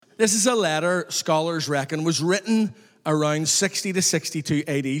This is a letter, scholars reckon, was written around 60 to 62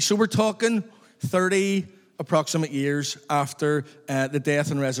 AD. So we're talking 30 approximate years after the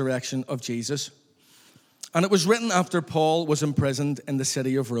death and resurrection of Jesus. And it was written after Paul was imprisoned in the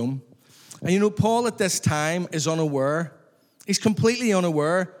city of Rome. And you know, Paul at this time is unaware. He's completely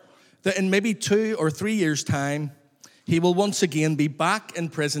unaware that in maybe 2 or 3 years' time, he will once again be back in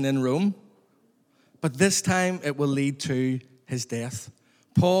prison in Rome. But this time it will lead to his death.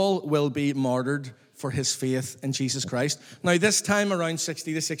 Paul will be martyred for his faith in Jesus Christ. Now, this time around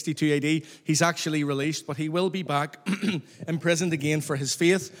 60 to 62 AD, he's actually released, but he will be back imprisoned again for his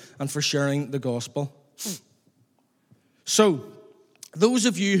faith and for sharing the gospel. So, those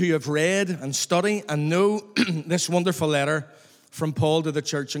of you who have read and studied and know this wonderful letter from Paul to the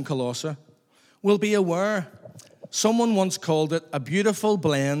church in Colossae will be aware. Someone once called it a beautiful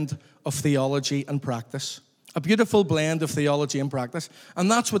blend of theology and practice. A beautiful blend of theology and practice.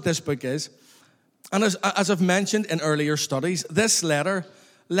 And that's what this book is. And as I've mentioned in earlier studies, this letter,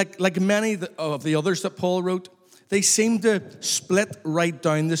 like many of the others that Paul wrote, they seem to split right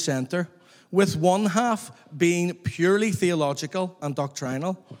down the center, with one half being purely theological and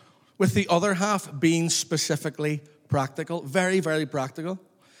doctrinal, with the other half being specifically practical, very, very practical.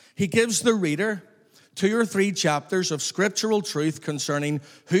 He gives the reader 2 or 3 chapters of scriptural truth concerning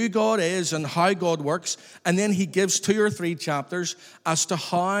who God is and how God works, and then he gives 2 or 3 chapters as to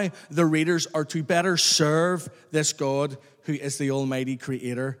how the readers are to better serve this God who is the Almighty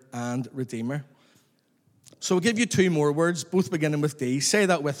Creator and Redeemer. So I'll give you 2 more words, both beginning with D. Say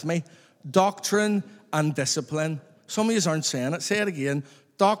that with me. Doctrine and discipline. Some of you aren't saying it. Say it again.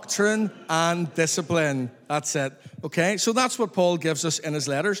 Doctrine and discipline. That's it. Okay? So that's what Paul gives us in his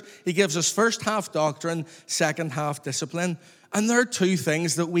letters. He gives us first half doctrine, second half discipline. And there are 2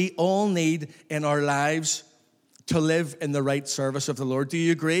 things that we all need in our lives to live in the right service of the Lord. Do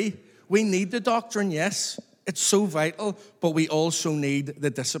you agree? We need the doctrine, yes. It's so vital, but we also need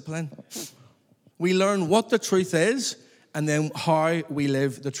the discipline. We learn what the truth is, and then how we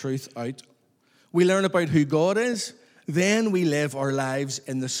live the truth out. We learn about who God is, then we live our lives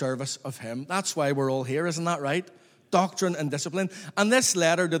in the service of him. That's why we're all here, isn't that right? Doctrine and discipline. And this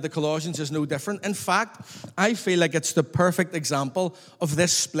letter to the Colossians is no different. In fact, I feel like it's the perfect example of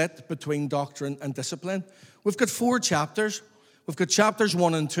this split between doctrine and discipline. We've got 4 chapters. We've got chapters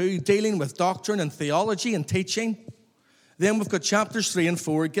 1 and 2 dealing with doctrine and theology and teaching. Then we've got chapters 3 and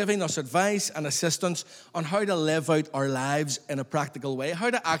 4 giving us advice and assistance on how to live out our lives in a practical way,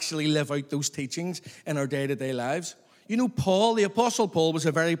 how to actually live out those teachings in our day-to-day lives. You know, Paul, the Apostle Paul, was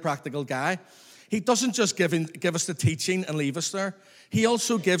a very practical guy. He doesn't just give us the teaching and leave us there. He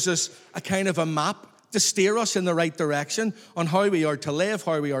also gives us a kind of a map to steer us in the right direction on how we are to live,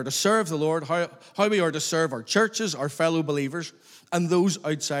 how we are to serve the Lord, how we are to serve our churches, our fellow believers, and those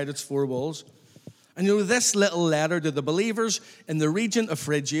outside its 4 walls. And you know, this little letter to the believers in the region of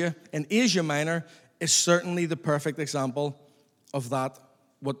Phrygia in Asia Minor is certainly the perfect example of that,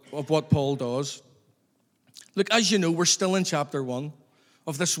 of what Paul does. Look, as you know, we're still in chapter 1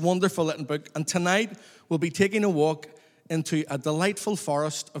 of this wonderful little book, and tonight we'll be taking a walk into a delightful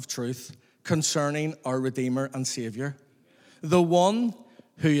forest of truth concerning our Redeemer and Savior. The one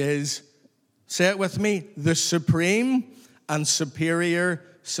who is, say it with me, the supreme and superior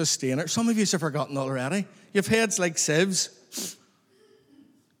sustainer. Some of you have forgotten already. You've heads like sieves.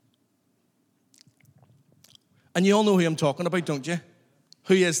 And you all know who I'm talking about, don't you?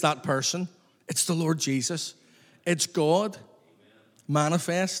 Who is that person? It's the Lord Jesus. It's God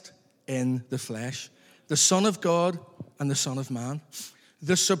manifest in the flesh. The Son of God and the Son of Man.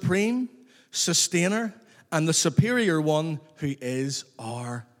 The supreme sustainer and the superior one who is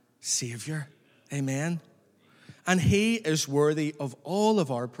our Savior. Amen. And he is worthy of all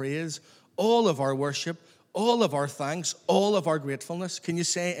of our praise, all of our worship, all of our thanks, all of our gratefulness. Can you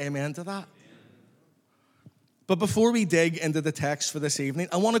say amen to that? But before we dig into the text for this evening,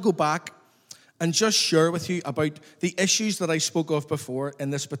 I want to go back and just share with you about the issues that I spoke of before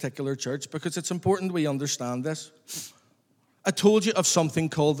in this particular church, because it's important we understand this. I told you of something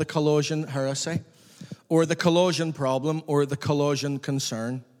called the Colossian heresy, or the Colossian problem, or the Colossian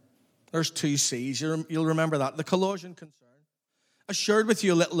concern. There's 2 C's. You'll remember that. The Colossian concern. I shared with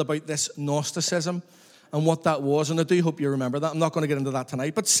you a little about this Gnosticism and what that was, and I do hope you remember that. I'm not going to get into that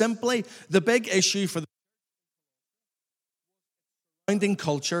tonight. But simply, the big issue for the surrounding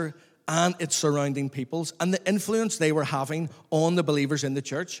culture and its surrounding peoples and the influence they were having on the believers in the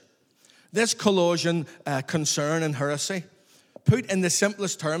church. This Colossian concern and heresy, put in the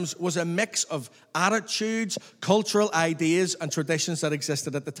simplest terms, was a mix of attitudes, cultural ideas, and traditions that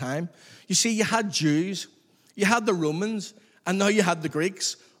existed at the time. You see, you had Jews, you had the Romans, and now you had the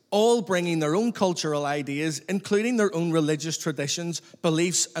Greeks, all bringing their own cultural ideas, including their own religious traditions,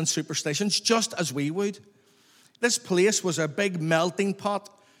 beliefs, and superstitions, just as we would. This place was a big melting pot,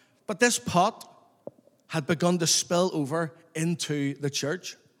 but this pot had begun to spill over into the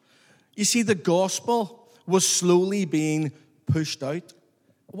church. You see, the gospel was slowly being pushed out.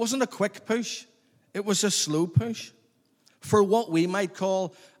 It wasn't a quick push, it was a slow push for what we might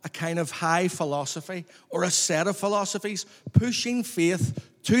call a kind of high philosophy or a set of philosophies, pushing faith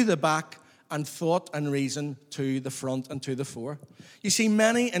to the back and thought and reason to the front and to the fore. You see,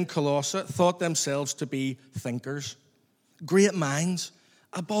 many in Colossae thought themselves to be thinkers, great minds,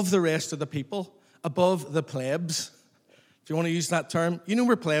 above the rest of the people, above the plebs. If you want to use that term, you know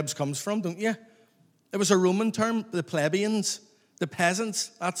where plebs comes from, don't you? It was a Roman term, the plebeians, the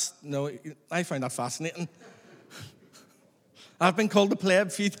peasants. I find that fascinating. I've been called a pleb a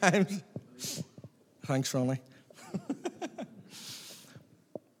few times. Thanks, Ronnie.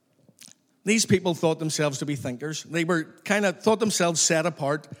 These people thought themselves to be thinkers. They thought themselves set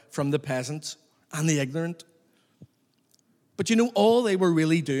apart from the peasants and the ignorant. But you know, all they were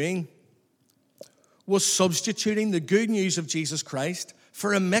really doing was substituting the good news of Jesus Christ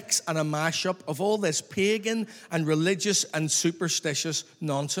for a mix and a mashup of all this pagan and religious and superstitious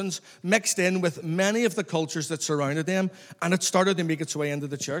nonsense mixed in with many of the cultures that surrounded them, and it started to make its way into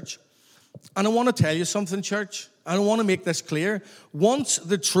the church. And I want to tell you something, church. I want to make this clear. Once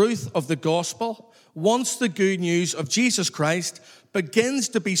the truth of the gospel, once the good news of Jesus Christ begins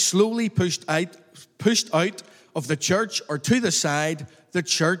to be slowly pushed out of the church or to the side, the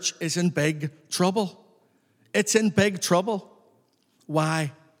church is in big trouble. It's in big trouble.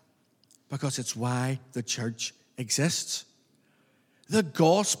 Why? Because it's why the church exists. The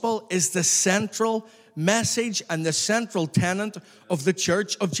gospel is the central message and the central tenet of the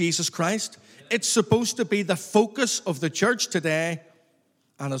church of Jesus Christ. It's supposed to be the focus of the church today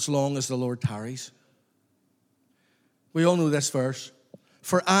and as long as the Lord tarries. We all know this verse.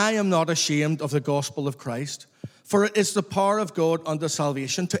 For I am not ashamed of the gospel of Christ, for it is the power of God unto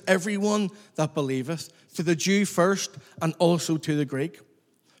salvation to everyone that believeth, to the Jew first and also to the Greek.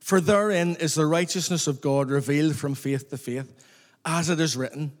 For therein is the righteousness of God revealed from faith to faith, as it is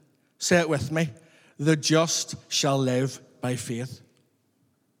written. Say it with me. The just shall live by faith.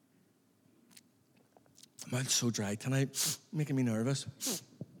 My mouth's so dry tonight, making me nervous.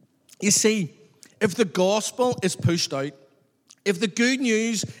 You see, if the gospel is pushed out, if the good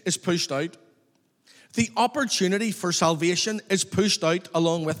news is pushed out, the opportunity for salvation is pushed out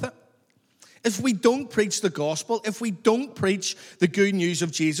along with it. If we don't preach the gospel, if we don't preach the good news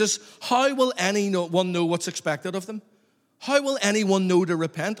of Jesus, how will anyone know what's expected of them? How will anyone know to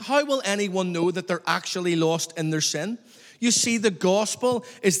repent? How will anyone know that they're actually lost in their sin? You see, the gospel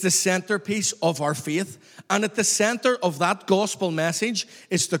is the centerpiece of our faith. And at the center of that gospel message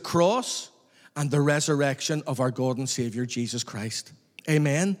is the cross and the resurrection of our God and Savior, Jesus Christ.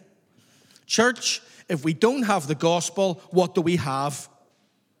 Amen. Church, if we don't have the gospel, what do we have?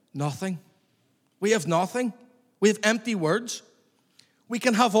 Nothing. We have nothing. We have empty words. We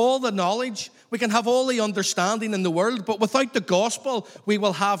can have all the knowledge. We can have all the understanding in the world, but without the gospel, we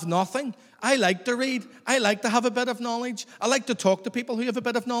will have nothing. I like to read. I like to have a bit of knowledge. I like to talk to people who have a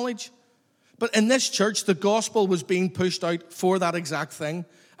bit of knowledge. But in this church, the gospel was being pushed out for that exact thing,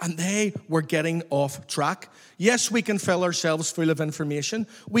 and they were getting off track. Yes, we can fill ourselves full of information.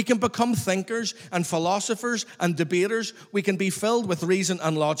 We can become thinkers and philosophers and debaters. We can be filled with reason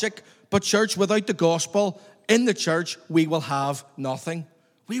and logic. But church, without the gospel, in the church, we will have nothing.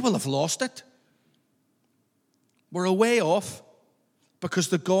 We will have lost it. We're a way off because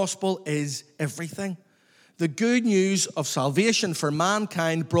the gospel is everything. The good news of salvation for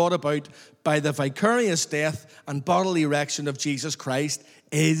mankind brought about by the vicarious death and bodily resurrection of Jesus Christ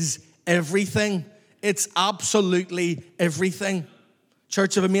is everything. It's absolutely everything.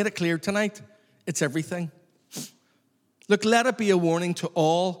 Church, have I made it clear tonight? It's everything. Look, let it be a warning to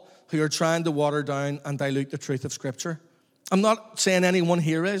all who are trying to water down and dilute the truth of Scripture. I'm not saying anyone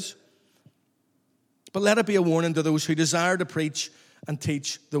here is, but let it be a warning to those who desire to preach and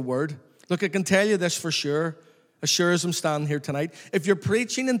teach the Word. Look, I can tell you this for sure, as sure as I'm standing here tonight. If your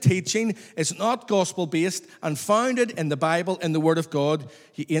preaching and teaching is not gospel-based and founded in the Bible, in the Word of God,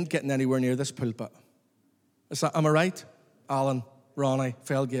 you ain't getting anywhere near this pulpit. Am I right? Alan, Ronnie,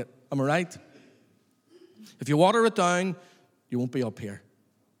 Felgate, am I right? If you water it down, you won't be up here.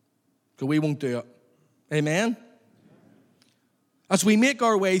 So we won't do it. Amen? As we make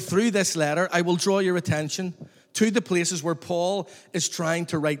our way through this letter, I will draw your attention to the places where Paul is trying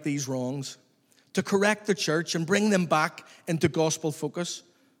to right these wrongs, to correct the church and bring them back into gospel focus.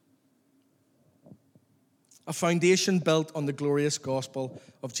 A foundation built on the glorious gospel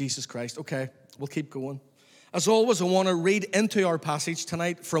of Jesus Christ. Okay, we'll keep going. As always, I want to read into our passage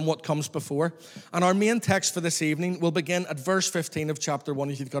tonight from what comes before. And our main text for this evening will begin at verse 15 of chapter 1,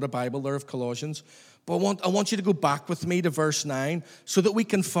 if you've got a Bible there, of Colossians. But I want you to go back with me to verse 9 so that we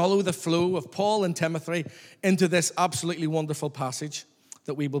can follow the flow of Paul and Timothy into this absolutely wonderful passage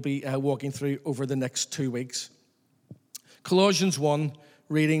that we will be walking through over the next 2 weeks. Colossians 1,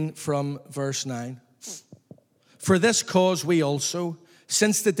 reading from verse 9. For this cause we also,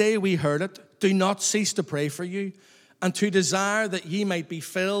 since the day we heard it, do not cease to pray for you, and to desire that ye might be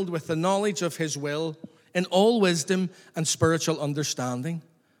filled with the knowledge of his will in all wisdom and spiritual understanding.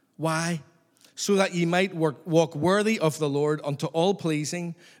 Why? So that ye might walk worthy of the Lord unto all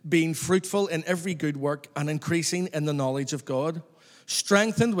pleasing, being fruitful in every good work and increasing in the knowledge of God,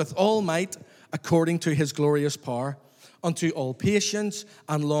 strengthened with all might according to his glorious power, unto all patience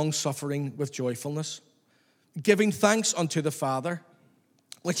and long-suffering with joyfulness, giving thanks unto the Father,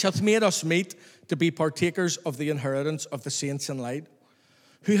 which hath made us meet to be partakers of the inheritance of the saints in light,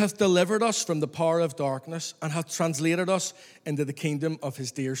 who hath delivered us from the power of darkness and hath translated us into the kingdom of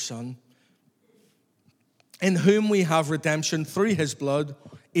his dear Son, in whom we have redemption through his blood,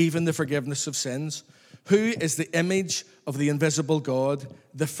 even the forgiveness of sins, who is the image of the invisible God,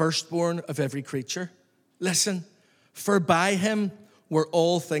 the firstborn of every creature. Listen, for by him were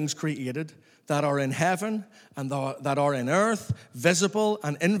all things created, that are in heaven and that are in earth, visible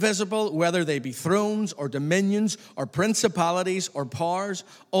and invisible, whether they be thrones or dominions or principalities or powers.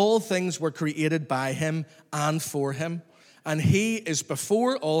 All things were created by him and for him. And he is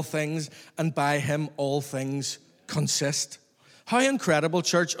before all things, and by him all things consist. How incredible,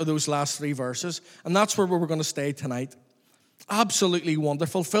 church, are those last 3 verses? And that's where we're going to stay tonight. Absolutely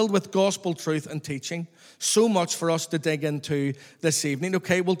wonderful, filled with gospel truth and teaching. So much for us to dig into this evening.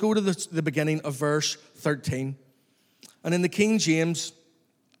 Okay, we'll go to the beginning of verse 13. And in the King James,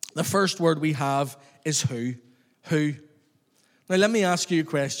 the first word we have is who. Who. Now, let me ask you a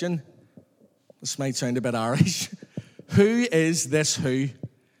question. This might sound a bit Irish. Who is this who?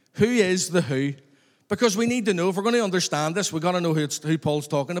 Who is the who? Because we need to know, if we're going to understand this, we've got to know who Paul's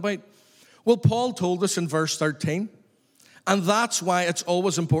talking about. Well, Paul told us in verse 13. And that's why it's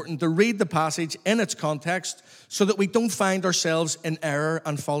always important to read the passage in its context so that we don't find ourselves in error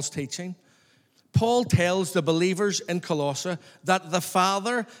and false teaching. Paul tells the believers in Colossae that the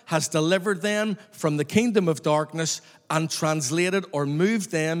Father has delivered them from the kingdom of darkness and translated or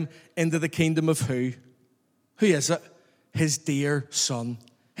moved them into the kingdom of who? Who is it? His dear Son.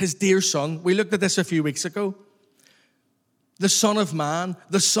 His dear Son. We looked at this a few weeks ago. The Son of Man,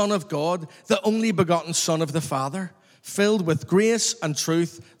 the Son of God, the only begotten Son of the Father, filled with grace and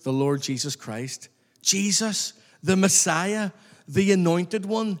truth, the Lord Jesus Christ. Jesus, the Messiah, the Anointed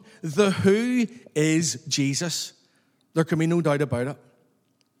One, the who is Jesus. There can be no doubt about it.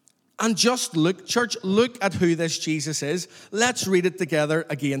 And just look, church, look at who this Jesus is. Let's read it together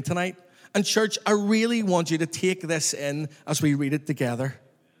again tonight. And church, I really want you to take this in as we read it together.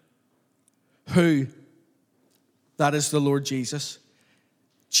 Who? That is the Lord Jesus.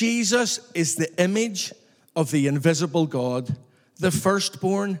 Jesus is the image of the invisible God, the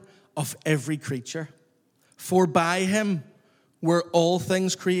firstborn of every creature. For by him were all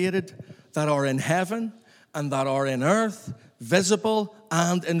things created that are in heaven and that are in earth, visible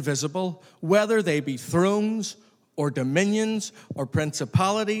and invisible, whether they be thrones or dominions or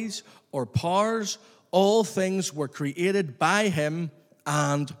principalities or powers. All things were created by him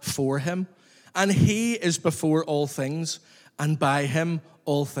and for him. And he is before all things, and by him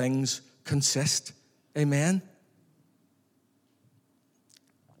all things consist. Amen.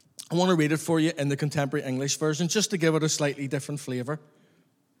 I want to read it for you in the Contemporary English Version, just to give it a slightly different flavor.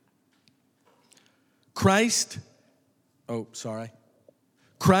 Christ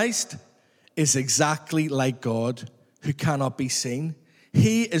is exactly like God, who cannot be seen.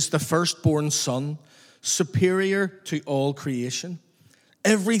 He is the firstborn Son, superior to all creation.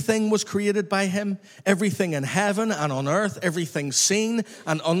 Everything was created by him, everything in heaven and on earth, everything seen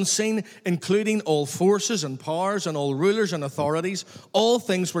and unseen, including all forces and powers and all rulers and authorities. All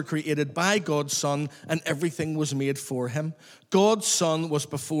things were created by God's Son, and everything was made for him. God's Son was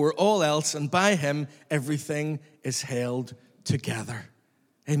before all else, and by him everything is held together.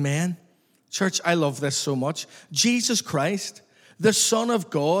 Amen. Church, I love this so much. Jesus Christ, the Son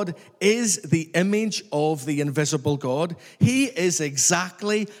of God, is the image of the invisible God. He is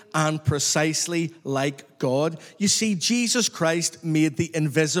exactly and precisely like God. You see, Jesus Christ made the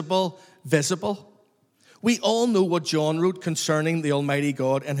invisible visible. We all know what John wrote concerning the Almighty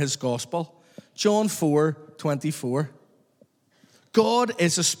God in his gospel. John 4:24. God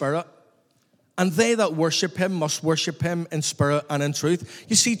is a spirit, And they that worship him must worship him in spirit and in truth.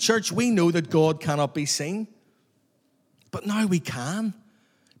 You see, church, we know that God cannot be seen. But now we can.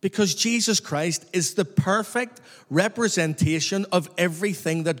 Because Jesus Christ is the perfect representation of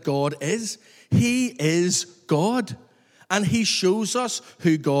everything that God is. He is God. And he shows us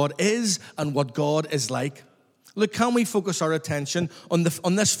who God is and what God is like. Look, can we focus our attention on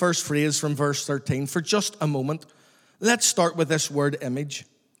this first phrase from verse 13 for just a moment? Let's start with this word image.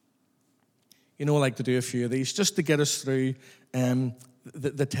 You know, I like to do a few of these just to get us through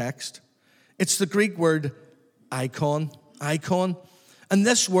the text. It's the Greek word icon. And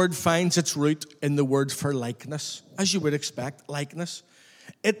this word finds its root in the word for likeness, as you would expect, likeness.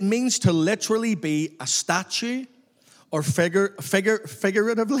 It means to literally be a statue or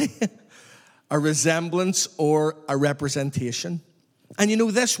figuratively a resemblance or a representation. And you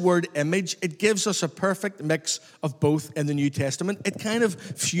know, this word image, it gives us a perfect mix of both in the New Testament. It kind of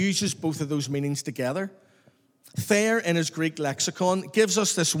fuses both of those meanings together. Thayer, in his Greek lexicon, gives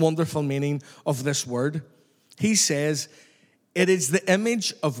us this wonderful meaning of this word. He says, it is the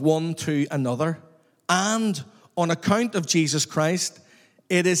image of one to another, and on account of Jesus Christ,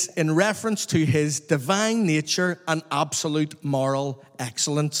 it is in reference to his divine nature and absolute moral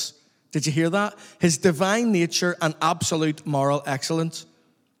excellence. Did you hear that? His divine nature and absolute moral excellence.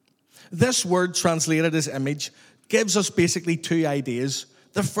 This word translated as image gives us basically two ideas.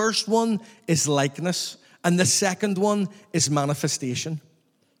 The first one is likeness, and the second one is manifestation.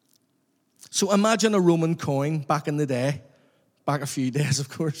 So imagine a Roman coin back in the day, back a few days, of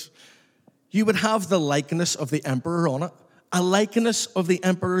course. You would have the likeness of the emperor on it, a likeness of the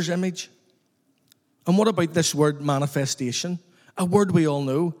emperor's image. And what about this word manifestation? A word we all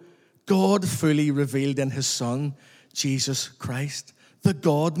know. God fully revealed in his Son, Jesus Christ, the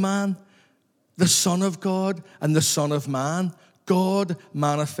God-man, the Son of God and the Son of Man, God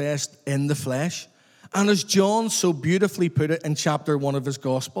manifest in the flesh. And as John so beautifully put it in chapter 1 of his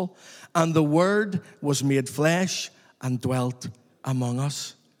gospel, and the Word was made flesh and dwelt among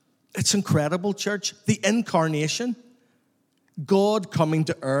us. It's incredible, church. The incarnation, God coming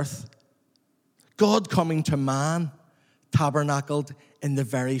to earth, God coming to man, tabernacled in the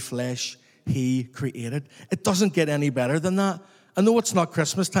very flesh he created. It doesn't get any better than that. I know it's not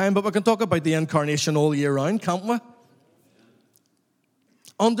Christmas time, but we can talk about the incarnation all year round, can't we?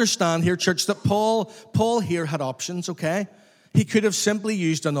 Understand here, church, that Paul here had options, okay? He could have simply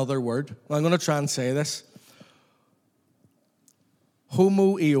used another word. I'm going to try and say this.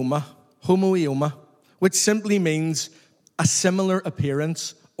 Homoioma, which simply means a similar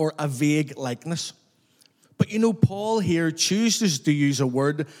appearance or a vague likeness. But you know, Paul here chooses to use a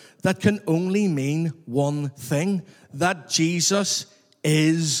word that can only mean one thing, that Jesus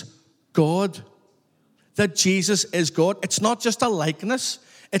is God. That Jesus is God. It's not just a likeness.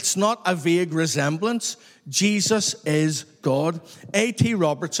 It's not a vague resemblance. Jesus is God. A.T.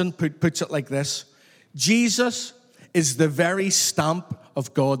 Robertson puts it like this. Jesus is the very stamp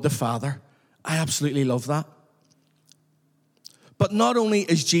of God the Father. I absolutely love that. But not only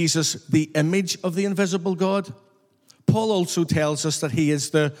is Jesus the image of the invisible God, Paul also tells us that he is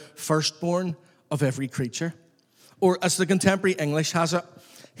the firstborn of every creature. Or as the contemporary English has it,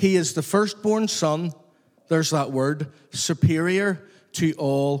 he is the firstborn son, there's that word, superior to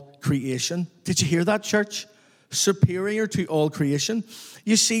all creation. Did you hear that, church? Superior to all creation.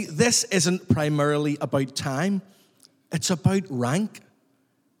 You see, this isn't primarily about time. It's about rank.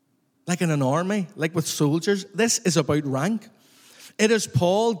 Like in an army, like with soldiers, this is about rank. It is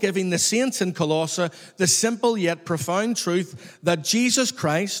Paul giving the saints in Colossae the simple yet profound truth that Jesus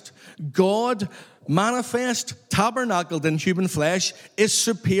Christ, God manifest, tabernacled in human flesh, is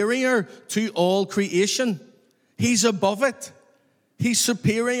superior to all creation. He's above it. He's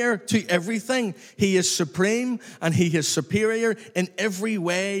superior to everything. He is supreme and he is superior in every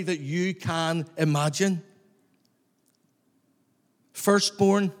way that you can imagine.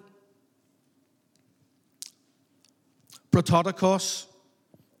 Firstborn, prototokos,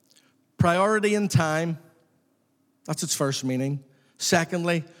 priority in time. That's its first meaning.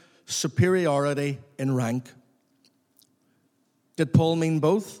 Secondly, superiority in rank. Did Paul mean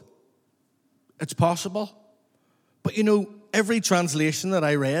both? It's possible. But you know, every translation that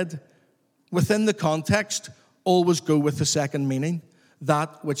I read, within the context, always go with the second meaning,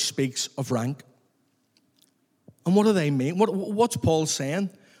 that which speaks of rank. And what do they mean? What's Paul saying?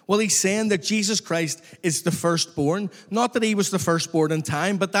 Well, he's saying that Jesus Christ is the firstborn, not that he was the firstborn in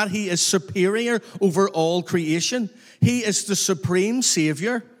time, but that he is superior over all creation. He is the supreme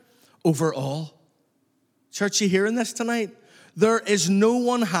Savior over all. Church, you hearing this tonight? There is no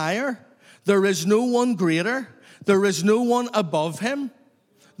one higher. There is no one greater. There is no one above him.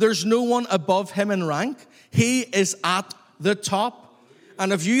 There's no one above him in rank. He is at the top.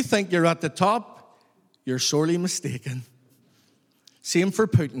 And if you think you're at the top, you're sorely mistaken. Same for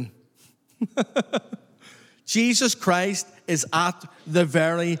Putin. Jesus Christ is at the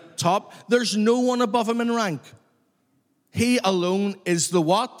very top. There's no one above him in rank. He alone is the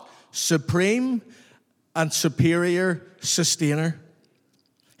what? Supreme and superior sustainer.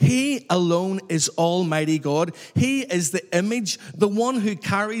 He alone is Almighty God. He is the image, the one who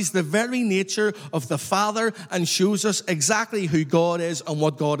carries the very nature of the Father and shows us exactly who God is and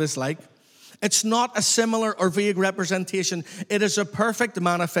what God is like. It's not a similar or vague representation. It is a perfect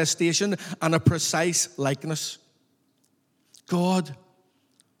manifestation and a precise likeness. God,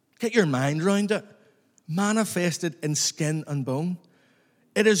 get your mind around it, manifested in skin and bone.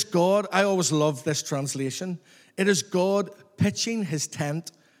 It is God, I always love this translation, it is God pitching his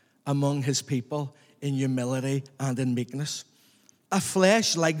tent among his people in humility and in meekness. A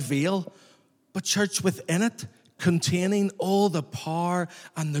flesh-like veil, but church, within it, containing all the power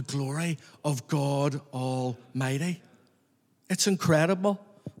and the glory of God Almighty. It's incredible.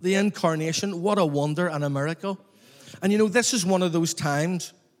 The incarnation, what a wonder and a miracle. And you know, this is one of those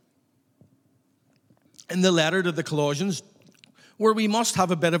times in the letter to the Colossians where we must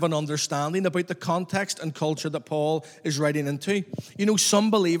have a bit of an understanding about the context and culture that Paul is writing into. You know, some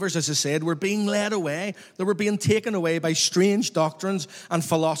believers, as I said, were being led away. They were being taken away by strange doctrines and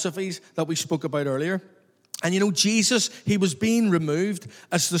philosophies that we spoke about earlier. And you know, Jesus, he was being removed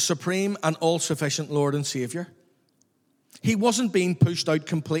as the supreme and all-sufficient Lord and Savior. He wasn't being pushed out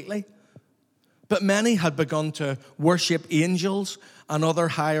completely. But many had begun to worship angels and other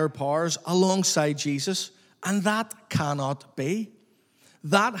higher powers alongside Jesus. And that cannot be.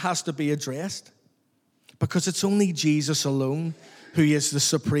 That has to be addressed. Because it's only Jesus alone who is the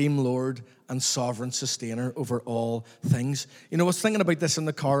supreme Lord and sovereign sustainer over all things. You know, I was thinking about this in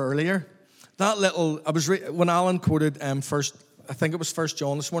the car earlier. That little, when Alan quoted first, I think it was 1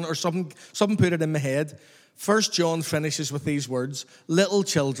 John this morning, or something put it in my head. 1 John finishes with these words, little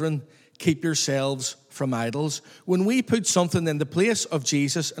children, keep yourselves from idols. When we put something in the place of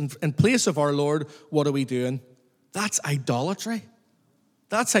Jesus and in place of our Lord, what are we doing? That's idolatry.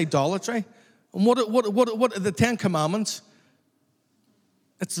 That's idolatry. And what are the 10 Commandments?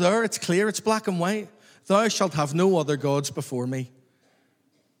 It's there, it's clear, it's black and white. Thou shalt have no other gods before me.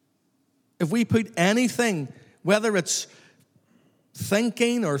 If we put anything, whether it's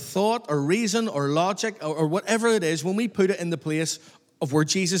thinking or thought or reason or logic or whatever it is, when we put it in the place of where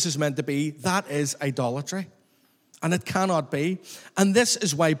Jesus is meant to be, that is idolatry. And it cannot be. And this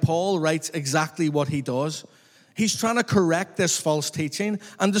is why Paul writes exactly what he does. He's trying to correct this false teaching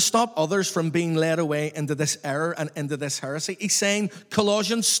and to stop others from being led away into this error and into this heresy. He's saying,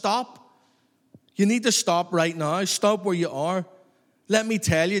 Colossians, stop. You need to stop right now. Stop where you are. Let me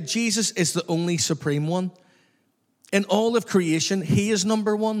tell you, Jesus is the only supreme one. In all of creation, he is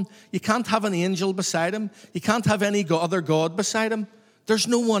number one. You can't have an angel beside him. You can't have any other God beside him. There's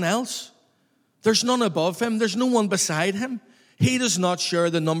no one else. There's none above him. There's no one beside him. He does not share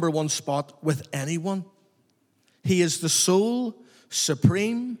the number one spot with anyone. He is the sole,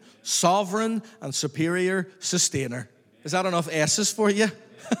 supreme, sovereign, and superior sustainer. Is that enough S's for you?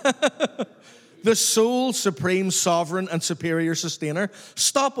 The sole, supreme, sovereign, and superior sustainer.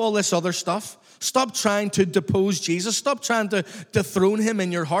 Stop all this other stuff. Stop trying to depose Jesus. Stop trying to dethrone him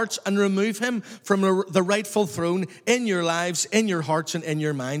in your hearts and remove him from the rightful throne in your lives, in your hearts, and in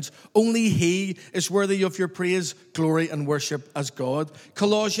your minds. Only he is worthy of your praise, glory, and worship as God.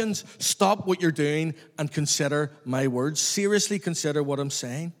 Colossians, stop what you're doing and consider my words. Seriously consider what I'm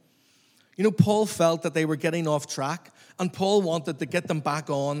saying. You know, Paul felt that they were getting off track, and Paul wanted to get them back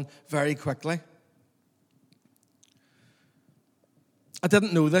on very quickly. I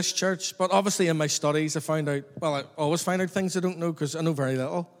didn't know this, church, but obviously in my studies I found out, well, I always find out things I don't know because I know very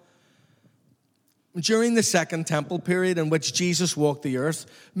little. During the Second Temple period in which Jesus walked the earth,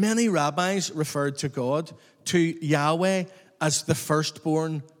 many rabbis referred to God, to Yahweh, as the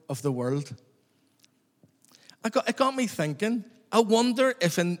firstborn of the world. It got me thinking, I wonder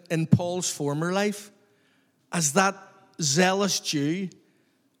if in Paul's former life, as that zealous Jew,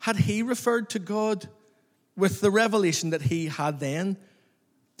 had he referred to God with the revelation that he had then?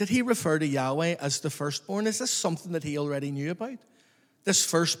 Did he refer to Yahweh as the firstborn? Is this something that he already knew about? This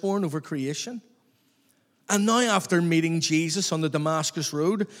firstborn over creation? And now after meeting Jesus on the Damascus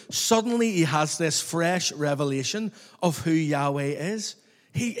Road, suddenly he has this fresh revelation of who Yahweh is.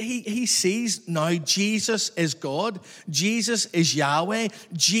 He sees now Jesus is God. Jesus is Yahweh.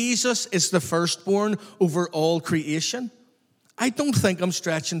 Jesus is the firstborn over all creation. I don't think I'm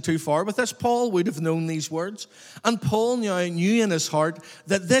stretching too far with this. Paul would have known these words. And Paul now knew in his heart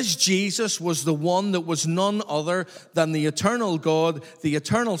that this Jesus was the one that was none other than the eternal God, the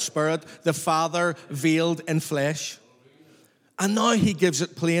eternal Spirit, the Father veiled in flesh. And now he gives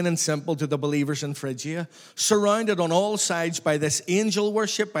it plain and simple to the believers in Phrygia, surrounded on all sides by this angel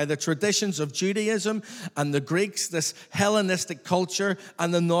worship, by the traditions of Judaism and the Greeks, this Hellenistic culture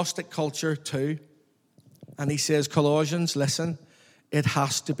and the Gnostic culture too. And he says, Colossians, listen, it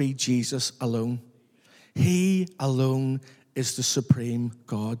has to be Jesus alone. He alone is the supreme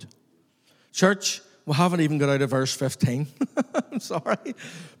God. Church, we haven't even got out of verse 15. I'm sorry.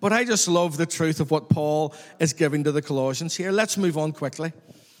 But I just love the truth of what Paul is giving to the Colossians here. Let's move on quickly.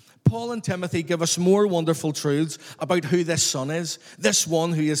 Paul and Timothy give us more wonderful truths about who this Son is, this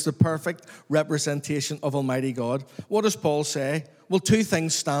one who is the perfect representation of Almighty God. What does Paul say? Well, two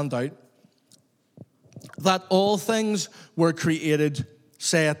things stand out. That all things were created,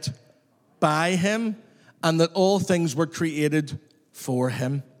 say it, by him, and that all things were created for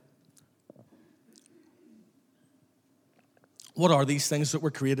him. What are these things that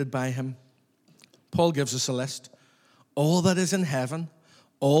were created by him? Paul gives us a list. All that is in heaven,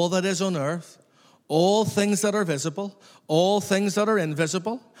 all that is on earth, all things that are visible, all things that are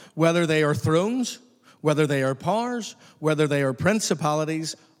invisible, whether they are thrones, whether they are powers, whether they are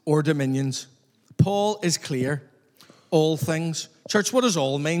principalities or dominions. Paul is clear. All things. Church, what does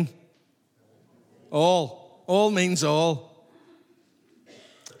all mean? All. All means all.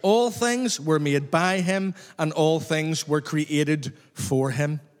 All things were made by him, and all things were created for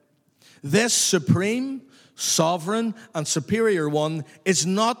him. This supreme, sovereign, and superior one is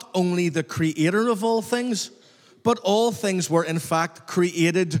not only the creator of all things, but all things were in fact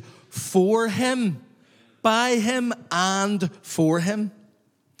created for him, by him, and for him.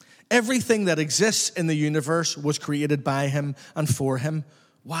 Everything that exists in the universe was created by him and for him.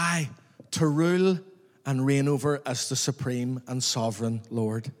 Why? To rule and reign over as the supreme and sovereign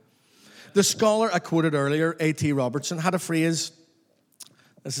Lord. The scholar I quoted earlier, A.T. Robertson, had a phrase.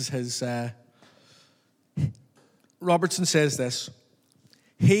 This is his. Robertson says this.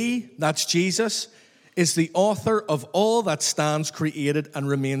 He, that's Jesus, is the author of all that stands created and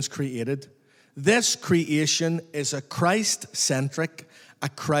remains created. This creation is a Christ-centric, a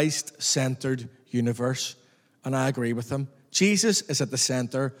Christ-centered universe. And I agree with him. Jesus is at the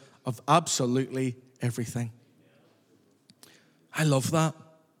center of absolutely everything. I love that.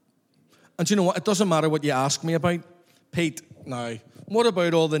 And you know what? It doesn't matter what you ask me about. Pete, now, what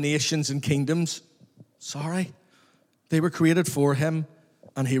about all the nations and kingdoms? Sorry. They were created for him,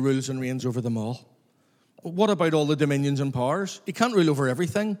 and he rules and reigns over them all. But what about all the dominions and powers? He can't rule over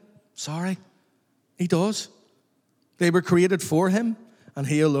everything. Sorry. He does. They were created for him, and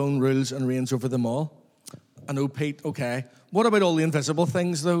he alone rules and reigns over them all. I know, Pete, okay. What about all the invisible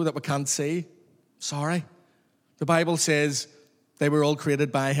things, though, that we can't see? Sorry. The Bible says they were all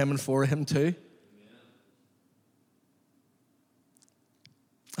created by him and for him too.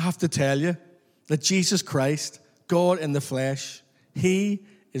 I have to tell you that Jesus Christ, God in the flesh, he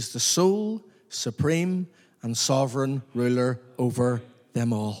is the sole, supreme, and sovereign ruler over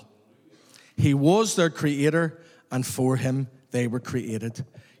them all. He was their creator, and for him they were created.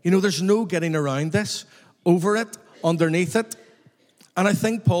 You know, there's no getting around this, over it, underneath it. And I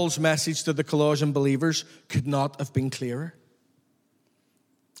think Paul's message to the Colossian believers could not have been clearer.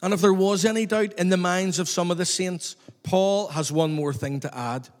 And if there was any doubt in the minds of some of the saints, Paul has one more thing to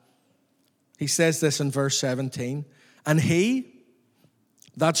add. He says this in verse 17. And he,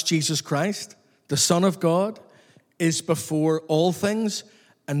 that's Jesus Christ, the Son of God, is before all things,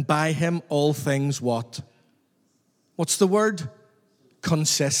 and by him all things what? What's the word?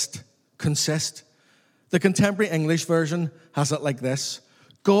 Consist. Consist. The contemporary English version has it like this.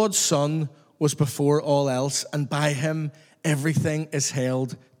 God's Son was before all else, and by him everything is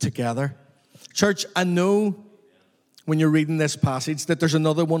held together. Church, I know when you're reading this passage that there's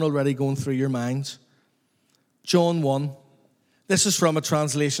another one already going through your minds. John 1. This is from a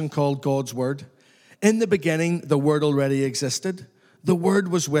translation called God's Word. In the beginning, the Word already existed. The Word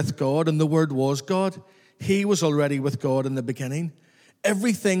was with God, and the Word was God. He was already with God in the beginning.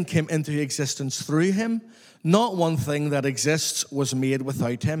 Everything came into existence through him. Not one thing that exists was made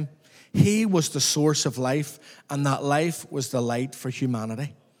without him. He was the source of life, and that life was the light for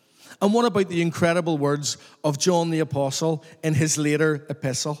humanity. And what about the incredible words of John the Apostle in his later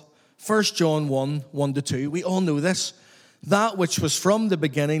epistle? 1 John 1, 1-2. We all know this. That which was from the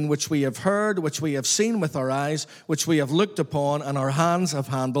beginning, which we have heard, which we have seen with our eyes, which we have looked upon, and our hands have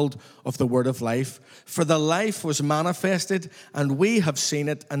handled of the word of life. For the life was manifested, and we have seen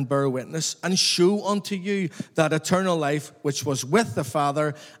it and bear witness, and show unto you that eternal life which was with the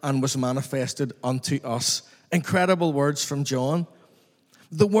Father and was manifested unto us. Incredible words from John.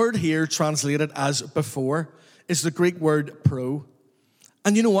 The word here, translated as before, is the Greek word pro.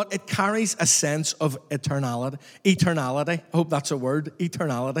 And you know what? It carries a sense of eternality. I hope that's a word.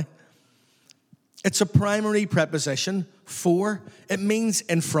 Eternality. It's a primary preposition, for. It means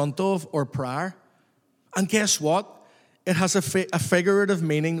in front of or prior. And guess what? It has a figurative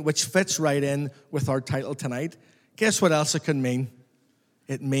meaning which fits right in with our title tonight. Guess what else it can mean?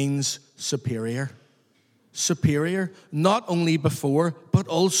 It means superior. Superior, not only before, but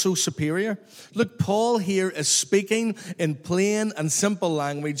also superior. Look, Paul here is speaking in plain and simple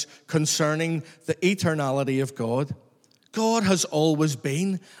language concerning the eternality of God. God has always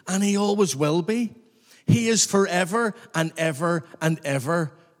been, and he always will be. He is forever and ever and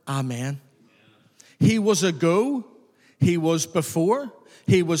ever. Amen. He was ago, he was before,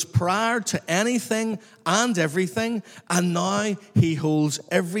 he was prior to anything and everything, and now he holds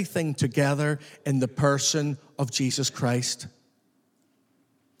everything together in the person of Jesus Christ,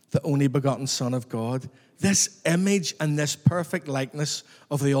 the only begotten Son of God. This image and this perfect likeness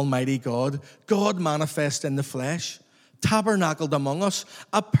of the Almighty God, God manifest in the flesh, tabernacled among us,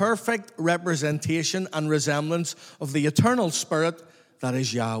 a perfect representation and resemblance of the eternal Spirit that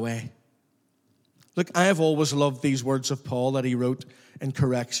is Yahweh. Look, I have always loved these words of Paul that he wrote in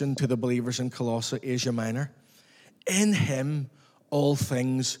correction to the believers in Colossae, Asia Minor. In him all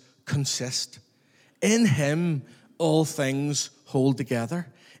things consist. In him all things hold together.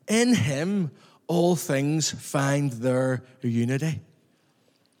 In him all things find their unity.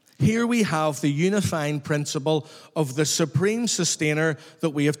 Here we have the unifying principle of the supreme sustainer that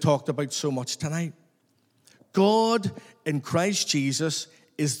we have talked about so much tonight. God in Christ Jesus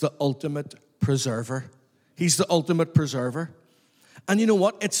is the ultimate preserver. He's the ultimate preserver. And you know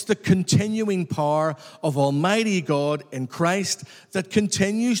what? It's the continuing power of Almighty God in Christ that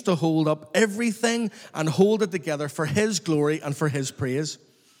continues to hold up everything and hold it together for his glory and for his praise.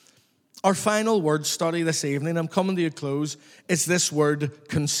 Our final word study this evening, I'm coming to a close, is this word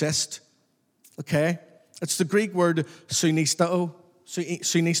consist. Okay? It's the Greek word sunistao.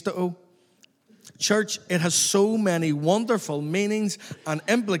 Church, it has so many wonderful meanings and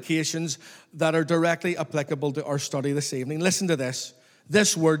implications that are directly applicable to our study this evening. Listen to this.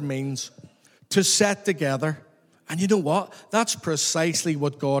 This word means to set together. And you know what? That's precisely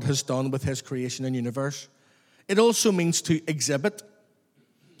what God has done with his creation and universe. It also means to exhibit.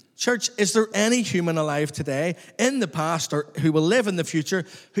 Church, is there any human alive today, in the past, or who will live in the future,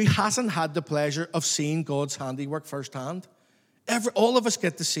 who hasn't had the pleasure of seeing God's handiwork firsthand? All of us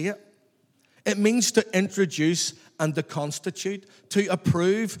get to see it. It means to introduce and to constitute, to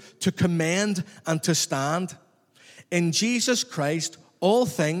approve, to commend, and to stand. In Jesus Christ, all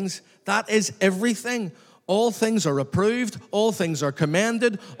things, that is everything. All things are approved, all things are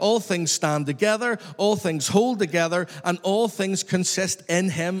commended, all things stand together, all things hold together, and all things consist in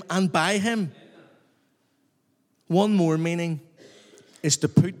him and by him. One more meaning is to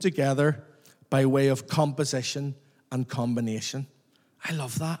put together by way of composition and combination. I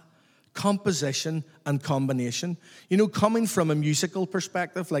love that. Composition and combination. You know, coming from a musical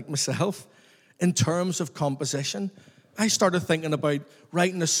perspective like myself, in terms of composition, I started thinking about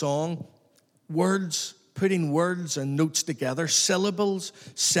writing a song, words, putting words and notes together, syllables,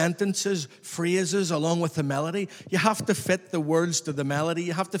 sentences, phrases, along with the melody. You have to fit the words to the melody.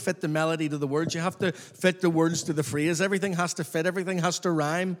 You have to fit the melody to the words. You have to fit the words to the phrase. Everything has to fit. Everything has to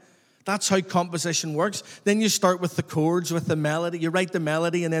rhyme. That's how composition works. Then you start with the chords, with the melody. You write the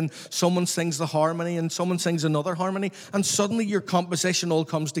melody, and then someone sings the harmony, and someone sings another harmony, and suddenly your composition all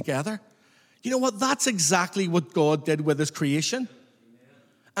comes together. You know what? That's exactly what God did with his creation.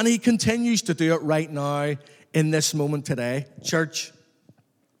 And he continues to do it right now in this moment today. Church,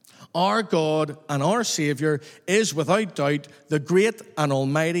 our God and our Savior is without doubt the great and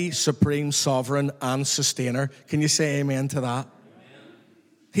almighty, supreme, sovereign, and sustainer. Can you say amen to that?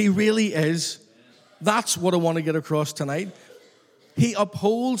 He really is. That's what I want to get across tonight. He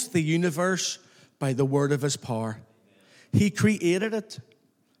upholds the universe by the word of his power. He created it.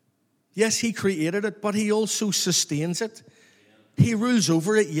 Yes, he created it, but he also sustains it. He rules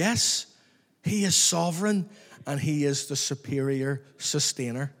over it, yes. He is sovereign, and he is the superior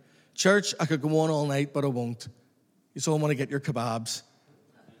sustainer. Church, I could go on all night, but I won't. You all want to get your kebabs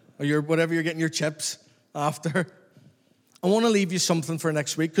or whatever you're getting, your chips after. I want to leave you something for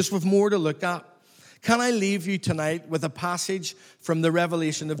next week because we've more to look at. Can I leave you tonight with a passage from the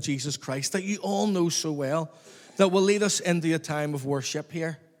revelation of Jesus Christ that you all know so well, that will lead us into a time of worship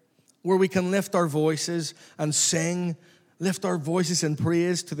here, where we can lift our voices and sing, lift our voices in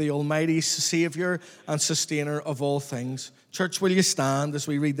praise to the Almighty Savior and Sustainer of all things. Church, will you stand as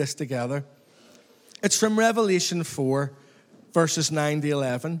we read this together? It's from Revelation 4, verses 9 to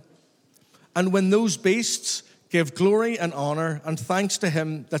 11. And when those beasts give glory and honor and thanks to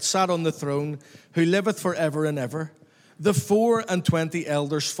him that sat on the throne, who liveth forever and ever, the 24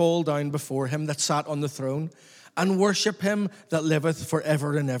 elders fall down before him that sat on the throne, and worship him that liveth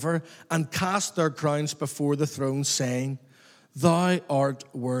forever and ever, and cast their crowns before the throne, saying, Thou art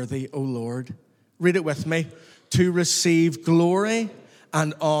worthy, O Lord. Read it with me. To receive glory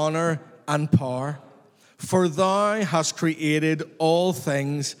and honor and power. For thou hast created all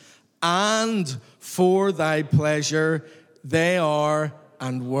things, and for thy pleasure they are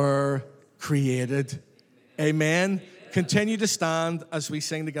and were created. Amen. Continue to stand as we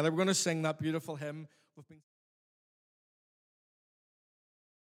sing together. We're going to sing that beautiful hymn.